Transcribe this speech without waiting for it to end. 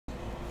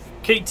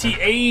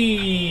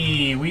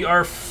KTA, we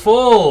are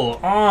full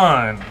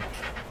on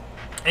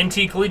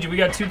NT Collegiate. We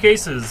got 2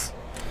 cases.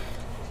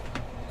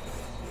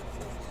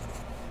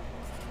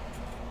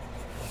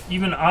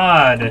 Even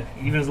odd.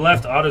 Even is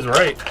left, odd is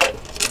right.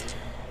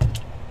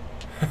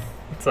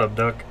 What's up,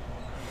 Duck?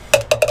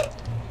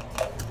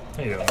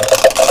 How you doing?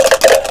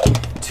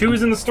 2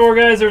 is in the store,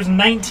 guys. There's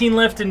 19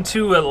 left in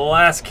 2 at the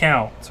last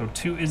count. So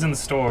 2 is in the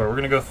store. We're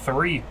going to go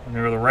 3. We're going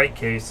to go the right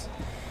case.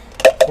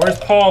 Where's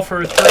Paul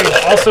for 3?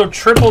 Also,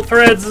 Triple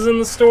Threads is in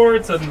the store.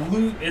 It's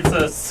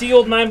a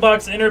sealed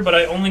 9-box inner, but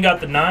I only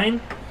got the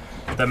 9.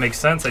 If that makes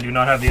sense. I do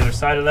not have the other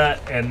side of that.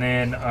 And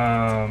then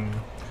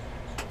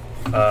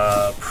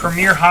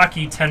Premier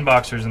Hockey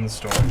 10-boxers in the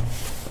store.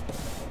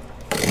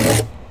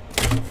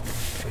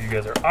 So you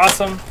guys are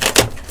awesome.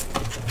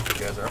 You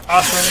guys are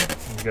awesome.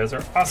 You guys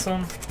are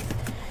awesome.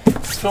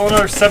 Let's fill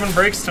another 7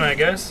 breaks tonight,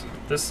 guys.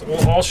 This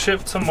will all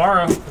ship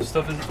tomorrow. This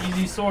stuff is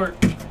easy sort.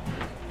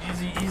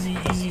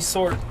 Easy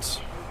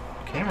sort.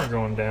 Camera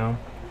going down.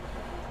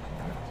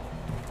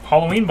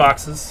 Halloween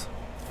boxes.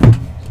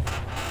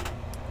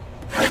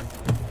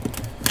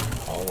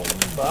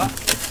 Halloween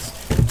boxes.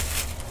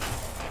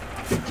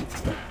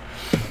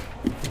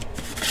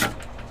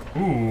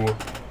 Ooh.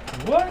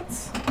 What?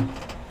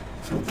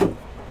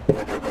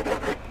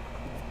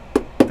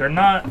 They're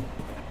not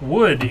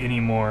wood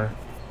anymore.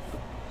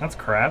 That's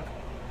crap.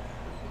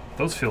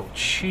 Those feel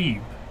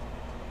cheap.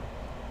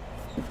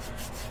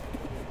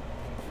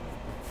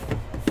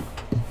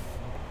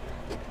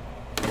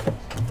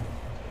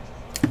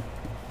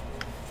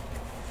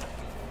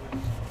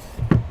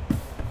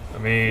 I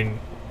mean,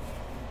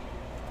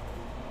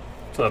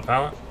 what's up,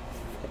 Pallet?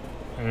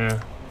 Yeah.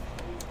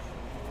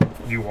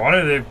 If you want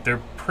it,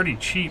 they're pretty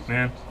cheap,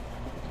 man.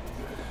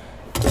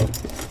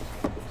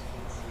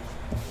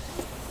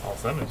 I'll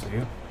send it to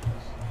you.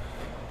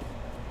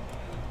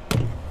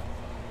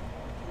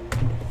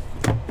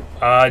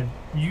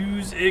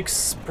 Use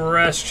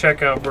Express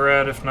checkout,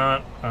 Brad. If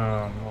not,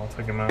 I'll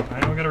take them out.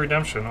 I know we got a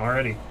redemption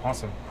already.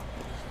 Awesome.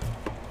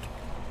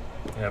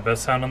 Yeah,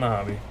 best sound in the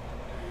hobby.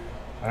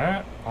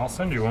 Alright, I'll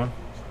send you one.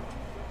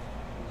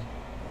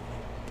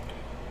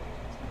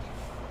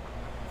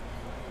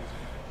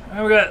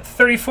 Alright, we got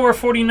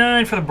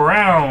 34.49 for the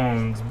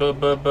Browns.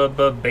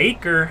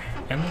 Baker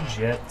and the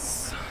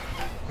Jets.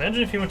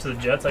 Imagine if you went to the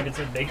Jets, I could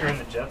say Baker and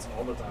the Jets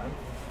all the time.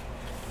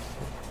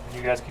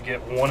 You guys could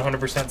get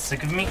 100%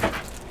 sick of me.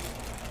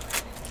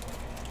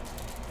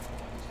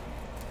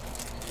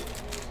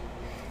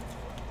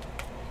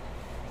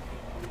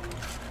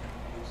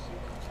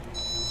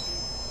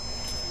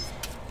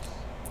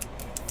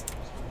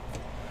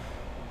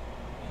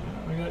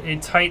 We got a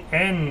tight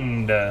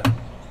end.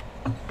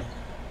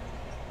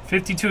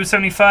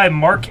 52.75,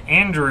 Mark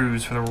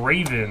Andrews for the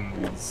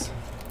Ravens.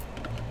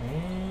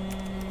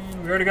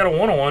 And we already got a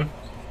 101.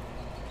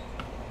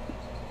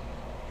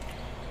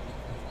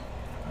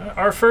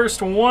 Our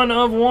first 1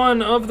 of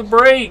 1 of the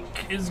break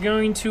is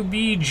going to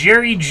be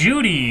Jerry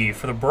Jeudy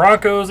for the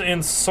Broncos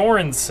and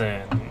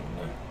Sorensen.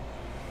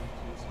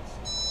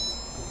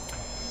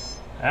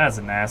 That's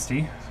a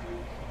nasty.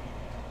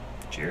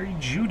 Jerry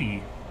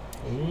Jeudy.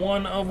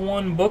 1 of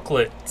 1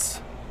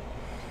 booklet.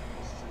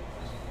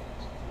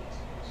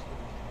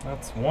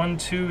 That's 1,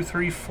 2,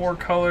 3, 4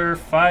 color,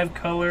 5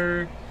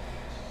 color,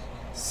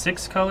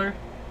 6 color,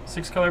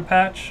 6 color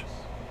patch.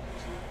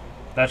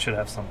 That should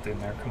have something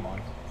there. Come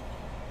on.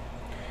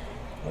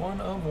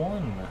 1 of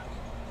 1.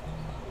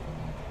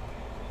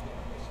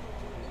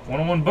 1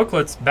 of 1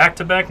 booklets,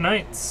 back-to-back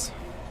nights.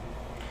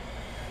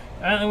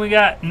 And then we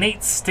got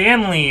Nate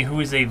Stanley, who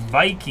is a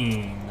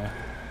Viking.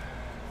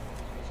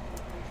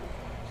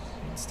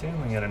 Nate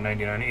Stanley at a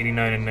 99,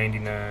 89, and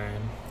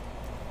 99.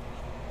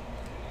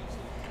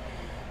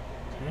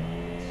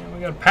 And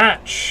we got a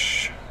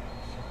patch.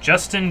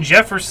 Justin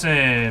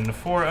Jefferson,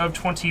 4 of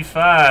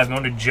 25,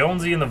 going to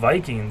Jonesy and the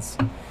Vikings.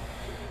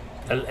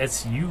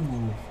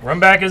 LSU.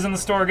 Runback is in the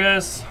store,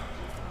 guys.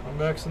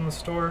 Runback's in the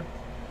store.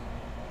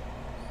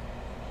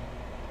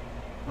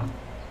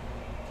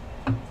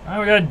 Alright,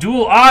 we got a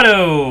dual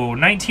auto.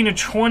 19 of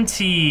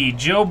 20.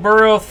 Joe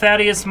Burrow,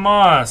 Thaddeus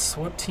Moss.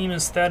 What team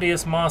is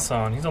Thaddeus Moss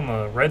on? He's on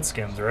the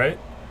Redskins, right?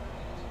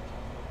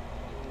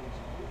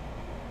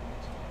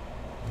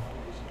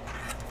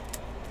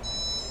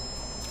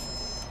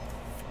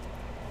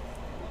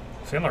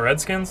 Is he on the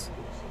Redskins?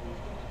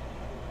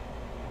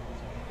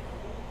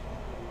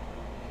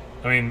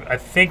 I mean, I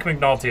think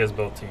McNulty has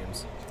both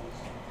teams.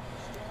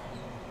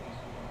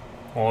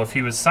 Well, if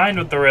he was signed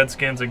with the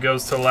Redskins, it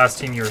goes to the last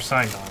team you were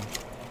signed on.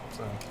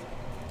 So,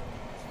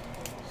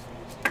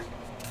 yep,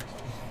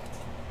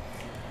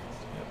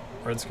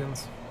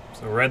 Redskins.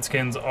 So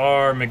Redskins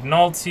are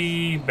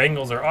McNulty.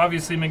 Bengals are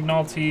obviously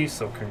McNulty.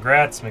 So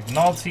congrats,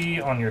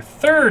 McNulty, on your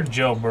 3rd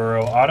Joe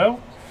Burrow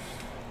auto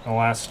in the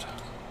last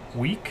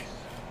week.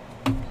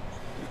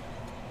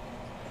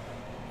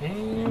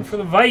 And for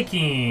the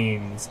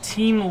Vikings,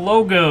 team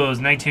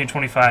logos,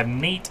 1925,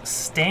 Nate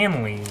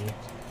Stanley.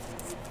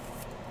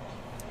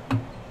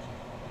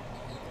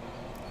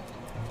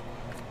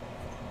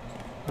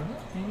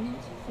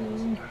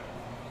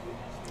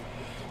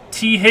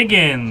 T.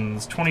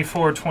 Higgins,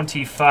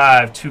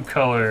 24/25,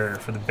 2-color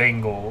for the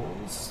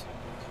Bengals.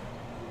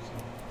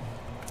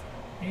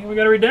 And we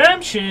got a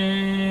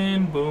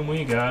redemption. Boom,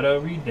 we got a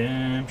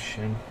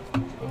redemption.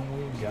 Boom,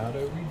 we got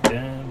a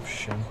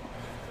redemption.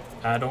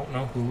 I don't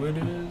know who it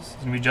is. It's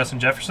going to be Justin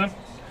Jefferson.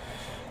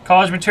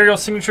 College material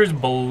signatures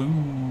blue.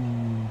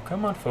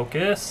 Come on,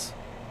 focus.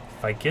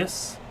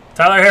 Ficus.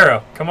 Tyler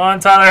Harrow. Come on,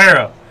 Tyler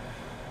Harrow.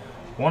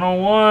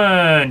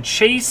 101.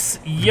 Chase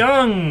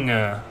Young.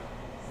 That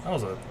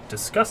was a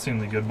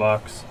disgustingly good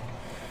box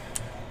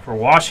for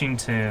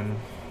Washington.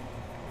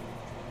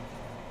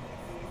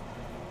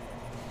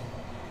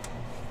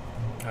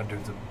 That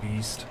dude's a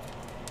beast.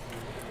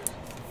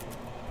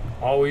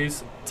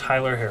 Always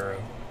Tyler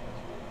Harrow.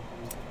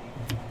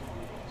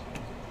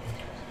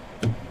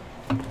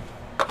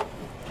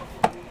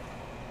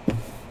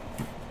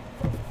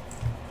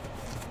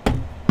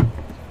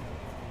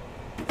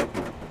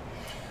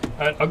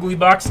 Alright, ugly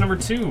box number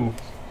 2.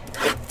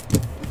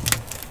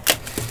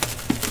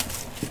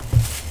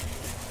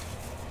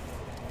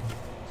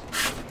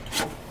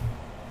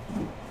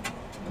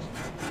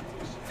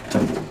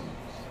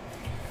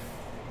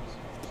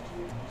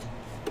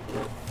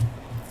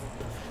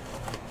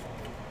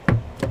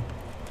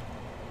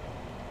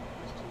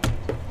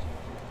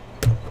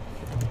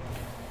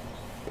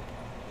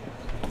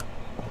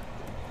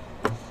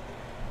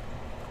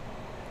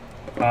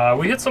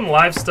 We hit some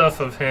live stuff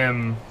of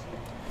him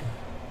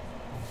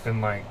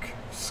in like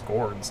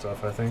score and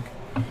stuff, I think.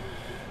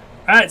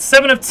 Alright,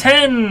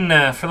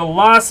 7/10 for the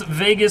Las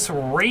Vegas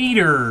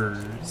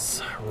Raiders.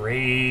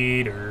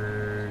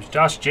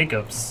 Josh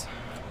Jacobs.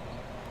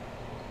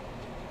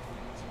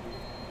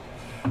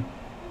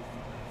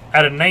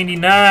 Out of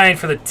 99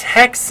 for the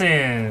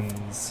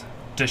Texans.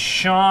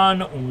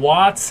 Deshaun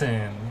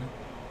Watson.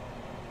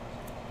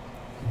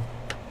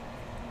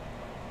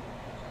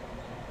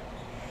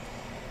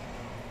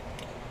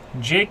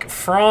 Jake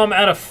Fromm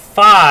out of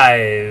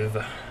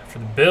 5 for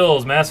the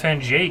Bills. Mass fan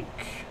Jake.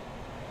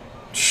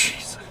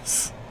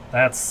 Jesus,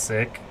 that's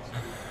sick.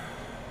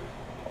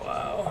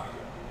 Wow.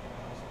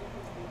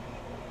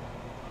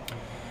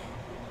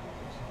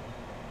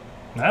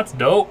 That's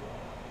dope.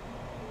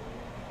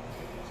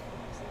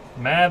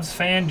 Mavs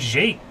fan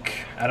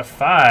Jake out of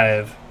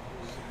 5.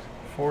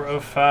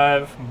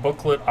 4/5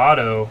 booklet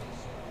auto.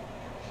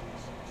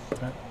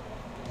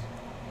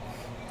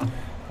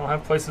 I don't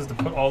have places to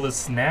put all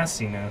this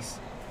nastiness.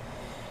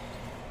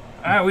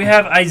 Alright, we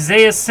have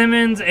Isaiah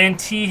Simmons and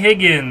T.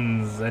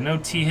 Higgins. I know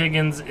T.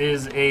 Higgins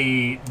is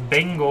a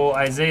Bengal.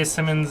 Isaiah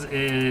Simmons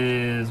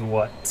is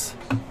what?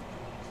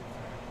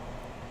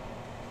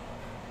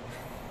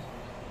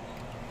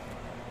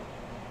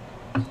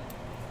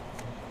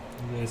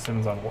 Isaiah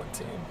Simmons on what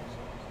team?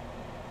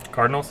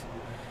 Cardinals?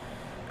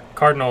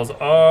 Cardinals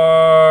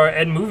are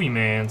Ed Movie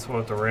Man, so we'll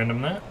have to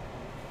random that.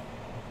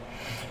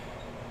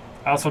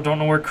 I also don't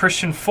know where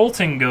Christian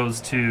Fulton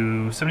goes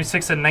to.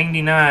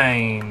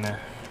 76/99.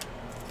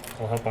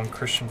 We'll help on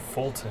Christian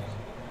Fulton.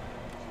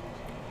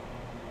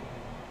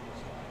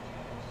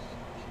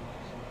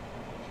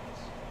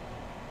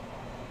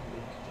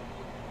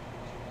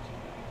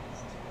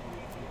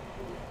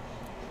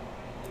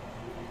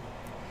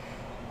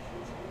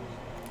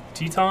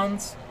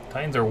 Tetons?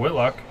 Titans are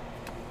Whitlock.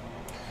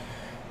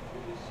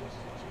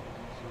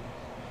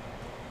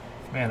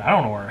 Man, I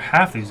don't know where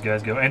half these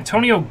guys go.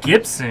 Antonio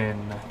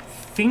Gibson. I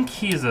think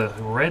he's a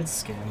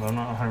Redskin, but I'm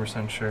not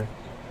 100% sure.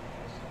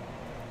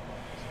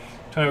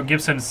 Antonio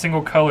Gibson,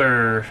 single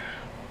color,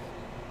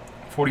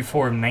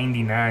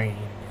 44/99.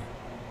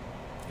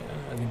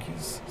 Yeah, I think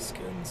he's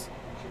skins.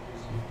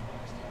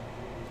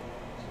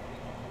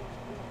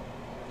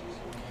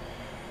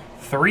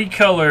 Three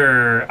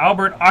color,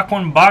 Albert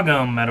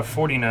Aquanbagam out of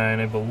 49.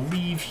 I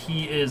believe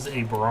he is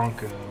a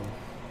Bronco.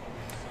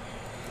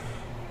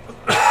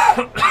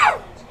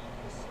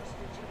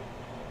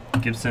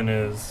 Gibson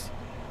is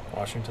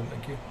Washington,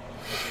 thank you.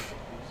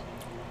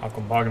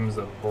 Aquanbagam is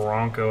a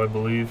Bronco, I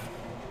believe.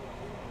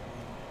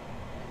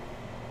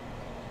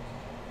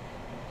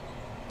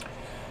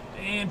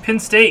 And Penn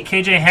State,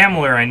 KJ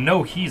Hamler, I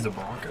know he's a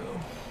Bronco.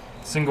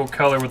 Single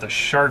color with a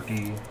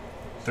Sharpie,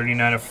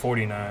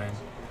 39/49.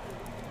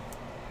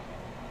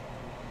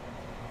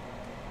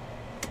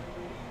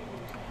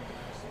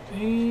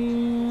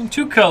 And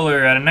two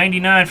color out of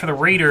 99 for the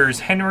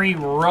Raiders, Henry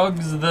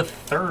Ruggs III.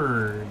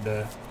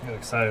 I got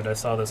excited. I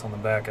saw this on the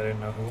back. I didn't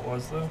know who it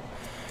was, though.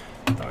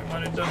 I thought we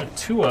might have done a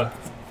Tua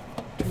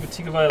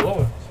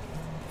Tagovailoa.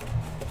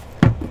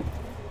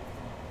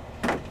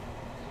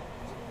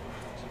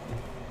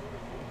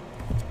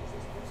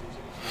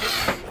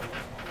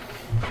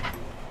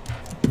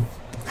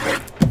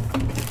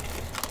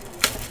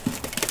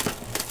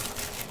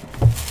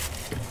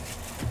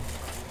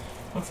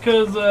 That's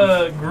because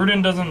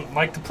Gruden doesn't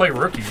like to play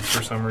rookies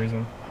for some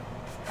reason.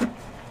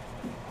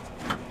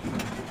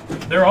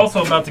 They're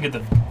also about to get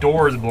the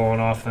doors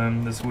blown off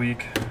them this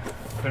week.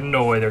 There's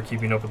no way they're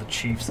keeping up with the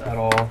Chiefs at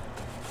all.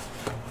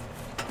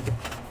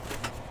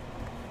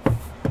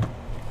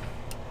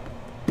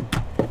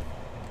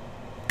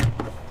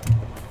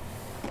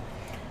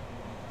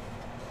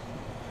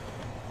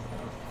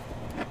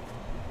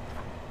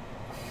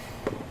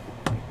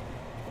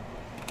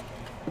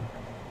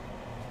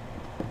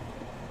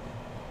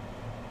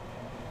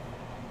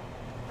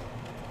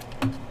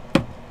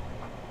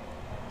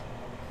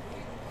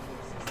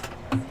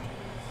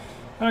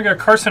 I got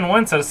Carson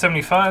Wentz out of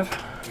 75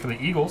 for the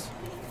Eagles.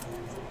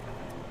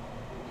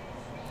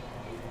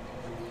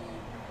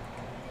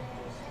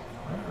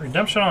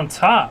 Redemption on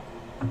top.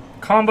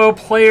 Combo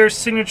player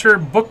signature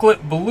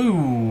booklet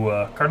blue.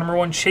 Card number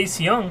 1, Chase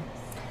Young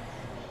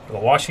for the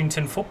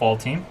Washington football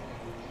team.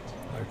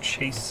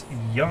 Chase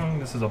Young.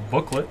 This is a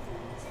booklet.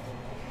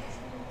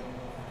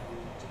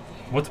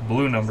 What's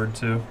blue numbered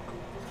to?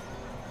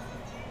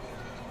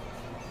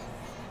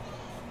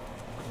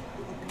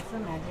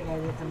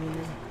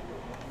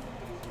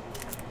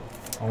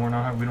 Oh, we don't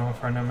have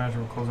Friday Night Magic.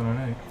 We're closing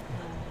on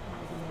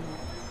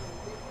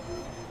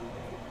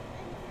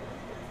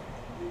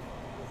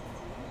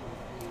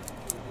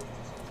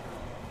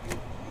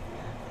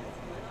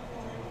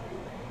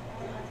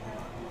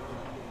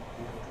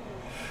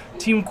 8.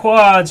 Team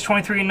Quads,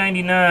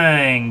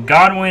 23.99.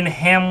 Godwin,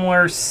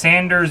 Hamler,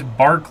 Sanders,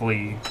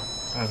 Barkley.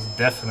 That's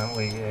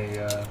definitely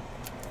a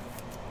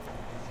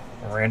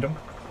random.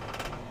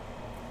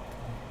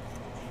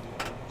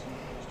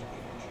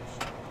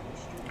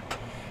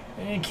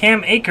 And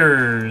Cam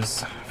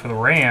Akers for the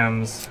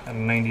Rams at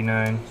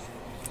 99.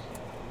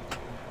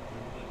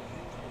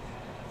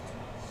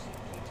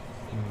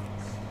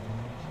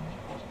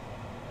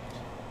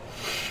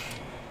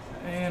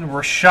 And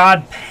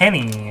Rashad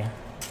Penny. Is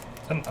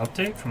that an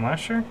update from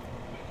last year?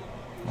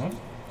 What?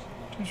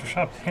 Who's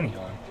Rashad Penny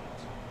on?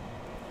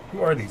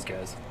 Who are these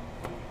guys?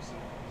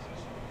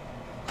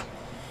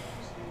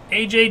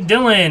 A.J.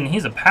 Dillon.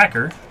 He's a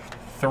Packer.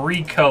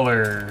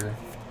 3-color.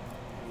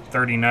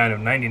 39 of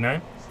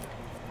 99.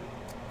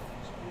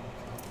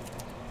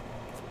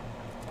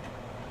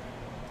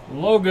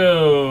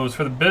 Logos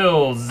for the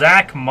Bills.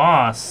 Zach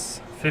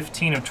Moss.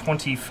 15 of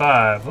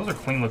 25. Those are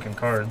clean-looking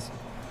cards.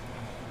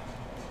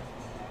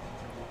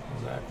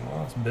 Zach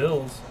Moss,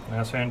 Bills.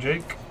 Mass fan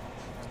Jake.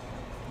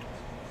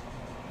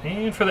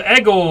 And for the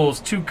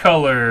Eagles,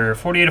 2-color,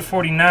 48 of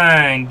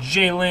 49,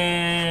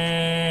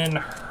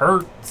 Jalen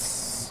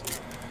Hurts.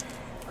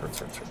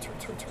 Hurts.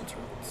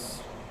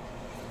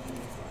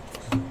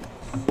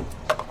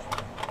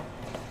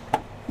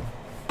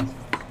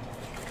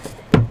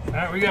 All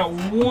right, we got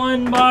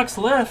 1 box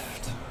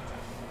left.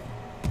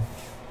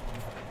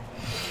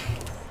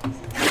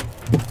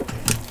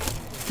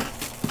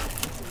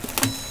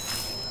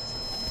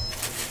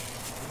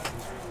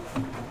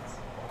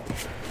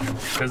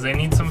 Because they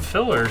need some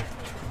filler.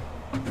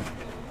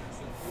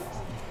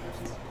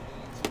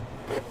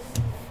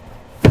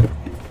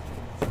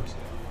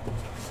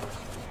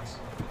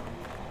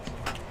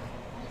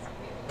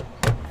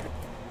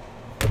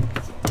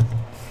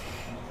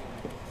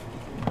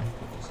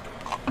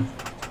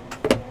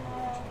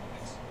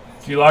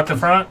 You lock the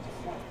front?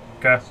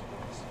 Okay.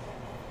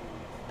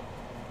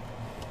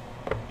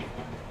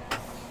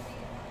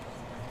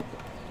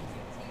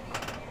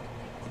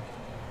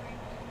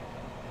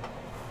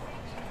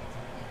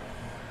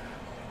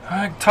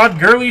 Todd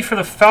Gurley for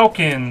the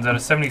Falcons out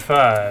of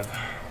 75.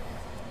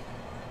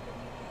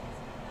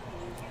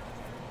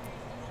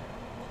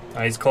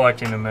 He's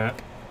collecting them, Matt.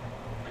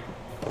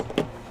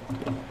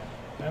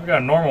 I've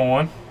got a normal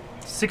one.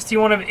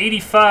 61 of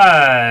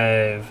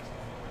 85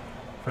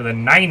 for the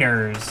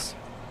Niners.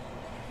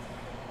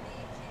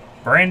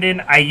 Brandon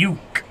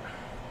Ayuk.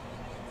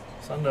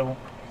 Sun Devil.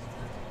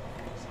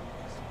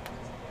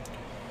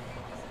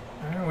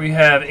 Right, we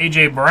have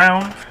A.J.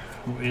 Brown,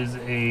 who is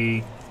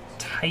a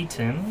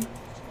Titan.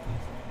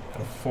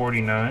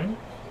 49.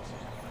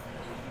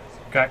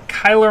 Got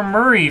Kyler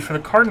Murray for the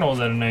Cardinals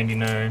out of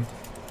 99.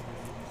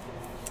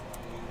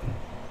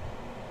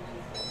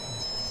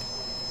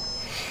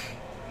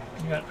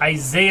 We got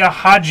Isaiah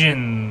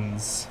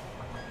Hodgins,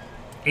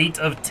 8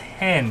 of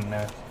 10.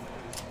 8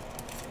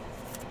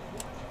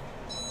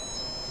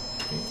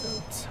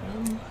 of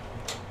 10.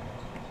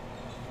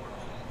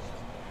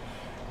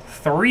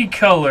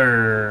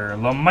 3-color,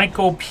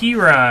 LaMichael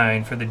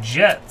Pirine for the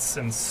Jets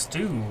and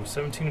Stu,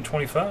 17 of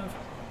 25.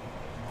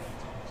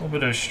 A little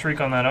bit of a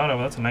streak on that auto.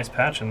 That's a nice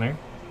patch in there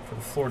for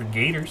the Florida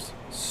Gators.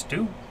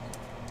 Stu.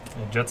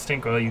 And Jets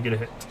stink. Well, you get a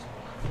hit.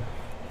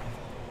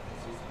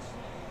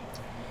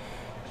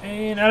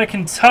 And out of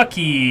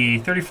Kentucky,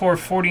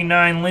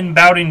 34-49, Lynn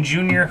Bowden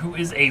Jr., who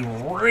is a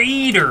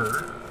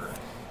Raider.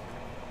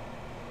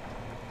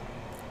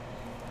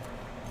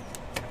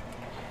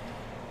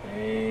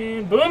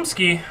 And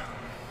Boomski.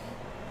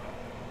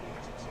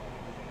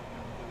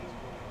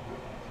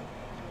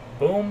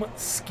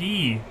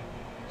 Boomski.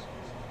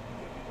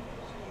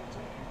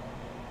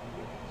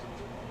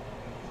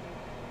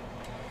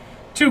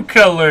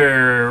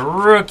 Two-color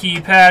rookie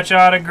patch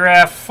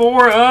autograph,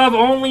 4 of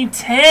only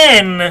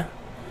 10.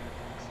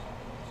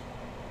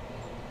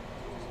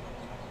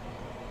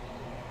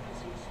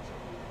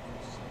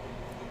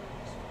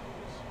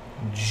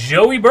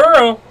 Joey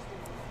Burrow.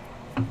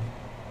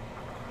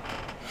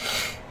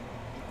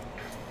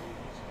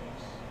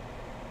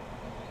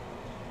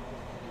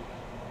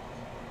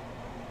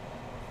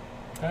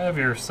 Have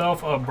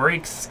yourself a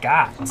break,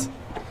 Scott.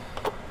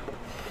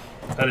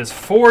 That is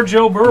 4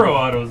 Joe Burrow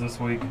autos this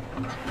week.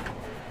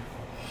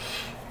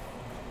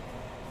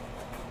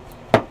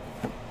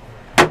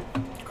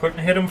 Couldn't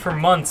hit him for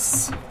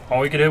months. All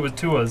we could hit was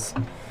Tuas.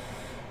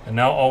 And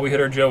now all we hit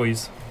are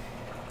Joeys.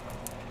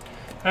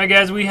 Alright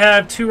guys, we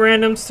have 2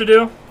 randoms to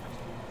do.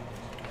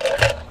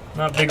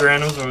 Not big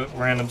randoms, but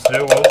randoms to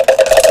do. Well,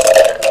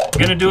 I'm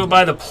going to do it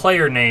by the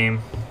player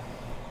name.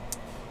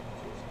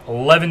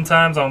 11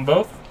 times on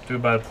both. Do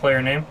it by the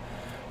player name.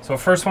 So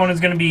first one is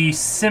going to be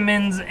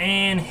Simmons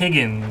and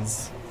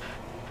Higgins.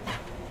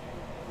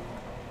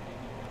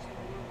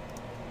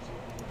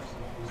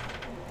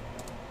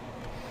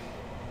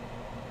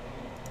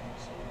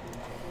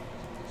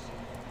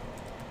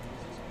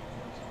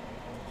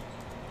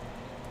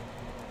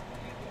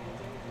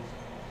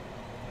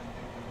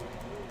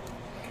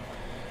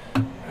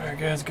 Alright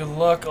guys, good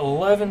luck.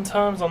 11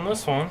 times on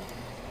this one.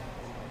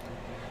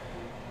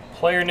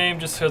 Player name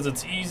just because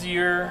it's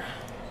easier.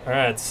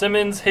 Alright,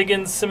 Simmons,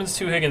 Higgins, Simmons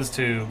 2, Higgins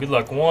 2. Good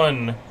luck.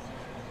 1,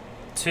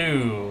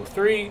 2,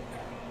 3,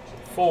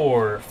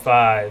 4,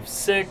 5,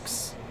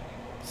 6,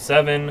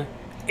 7,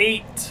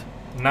 8,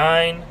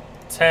 9,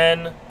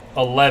 10,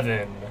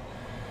 11.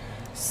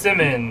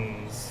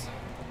 Simmons.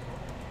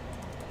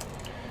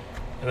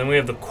 And then we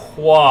have the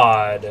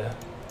quad.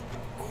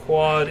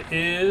 Quad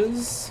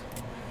is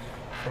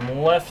from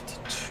left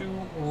to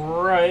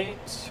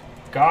right.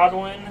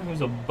 Godwin,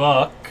 who's a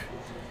Buck.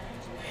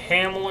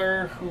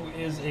 Hamler, who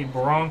is a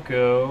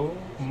Bronco.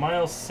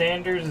 Miles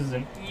Sanders is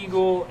an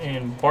Eagle.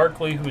 And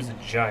Barkley, who is a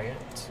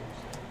Giant.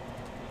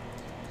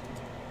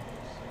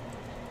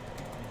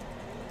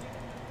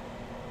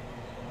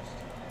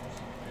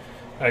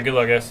 Alright, good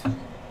luck, guys.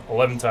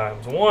 11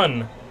 times.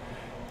 1,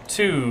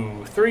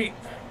 2, 3,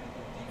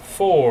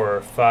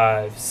 4,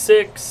 5,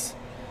 6,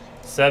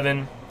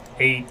 7,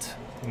 8,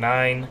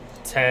 9,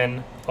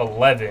 10,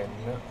 11.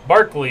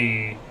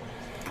 Barkley.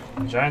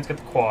 The Giants get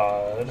the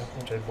quad,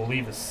 which I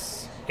believe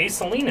is Ace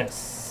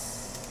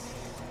Salinas.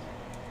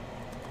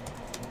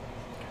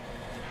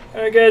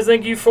 Alright guys,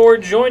 thank you for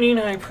joining.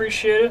 I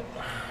appreciate it.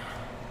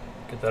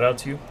 Get that out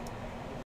to you.